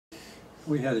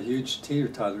We had a huge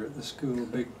teeter-totter at the school,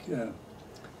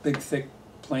 big thick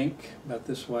plank, about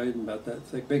this wide and about that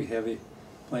thick, big heavy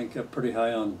plank up pretty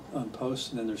high on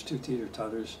posts, and then there's 2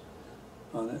 teeter-totters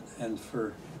on it. And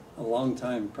for a long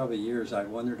time, probably years, I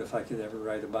wondered if I could ever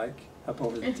ride a bike up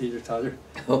over the teeter-totter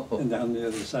and down the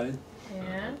other side.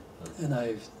 Yeah. And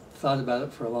I've thought about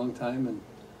it for a long time,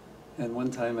 and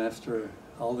one time after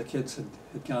all the kids had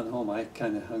gone home, I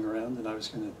kind of hung around and I was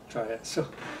going to try it. So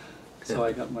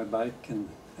I got my bike, and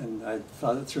I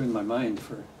thought it through in my mind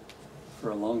for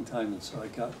a long time, and so I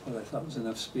got what I thought was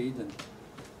enough speed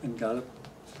and got up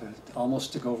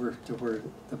almost to go over to where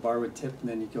the bar would tip and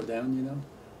then you'd go down, you know.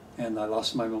 And I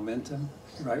lost my momentum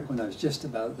right when I was just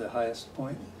about the highest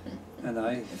point, and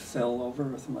I fell over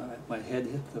with my head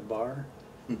hit the bar,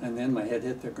 and then my head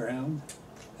hit the ground,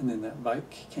 and then that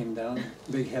bike came down,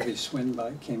 big heavy Swin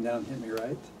bike came down and hit me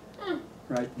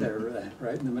right there,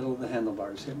 right in the middle of the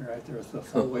handlebars, hit me right there with the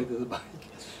full weight of the bike.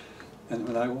 And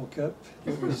when I woke up,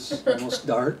 it was almost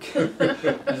dark. I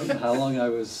don't know how long I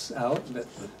was out, but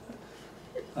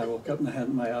I woke up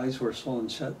and my eyes were swollen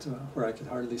shut to where I could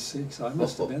hardly see, so I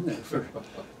must have been there for,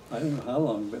 I don't know how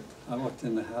long, but I walked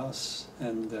in the house,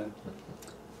 and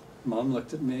Mom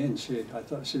looked at me, and I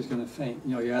thought she was going to faint.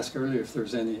 You know, you asked earlier if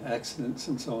there's any accidents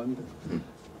and so on,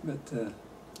 but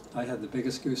I had the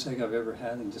biggest goose egg I've ever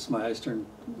had, and just my eyes turned,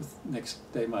 next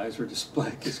day my eyes were just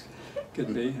black as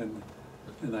could be,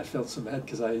 and I felt so bad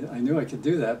because I knew I could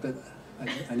do that, but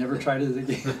I never tried it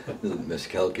again.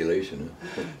 Miscalculation.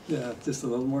 Huh? Yeah, just a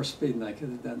little more speed and I could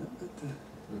have done it.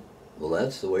 But, well,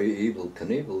 that's the way Evel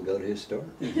Knievel got his start.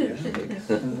 yeah.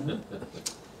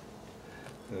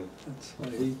 That's why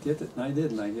he did it, and I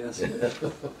didn't, I guess.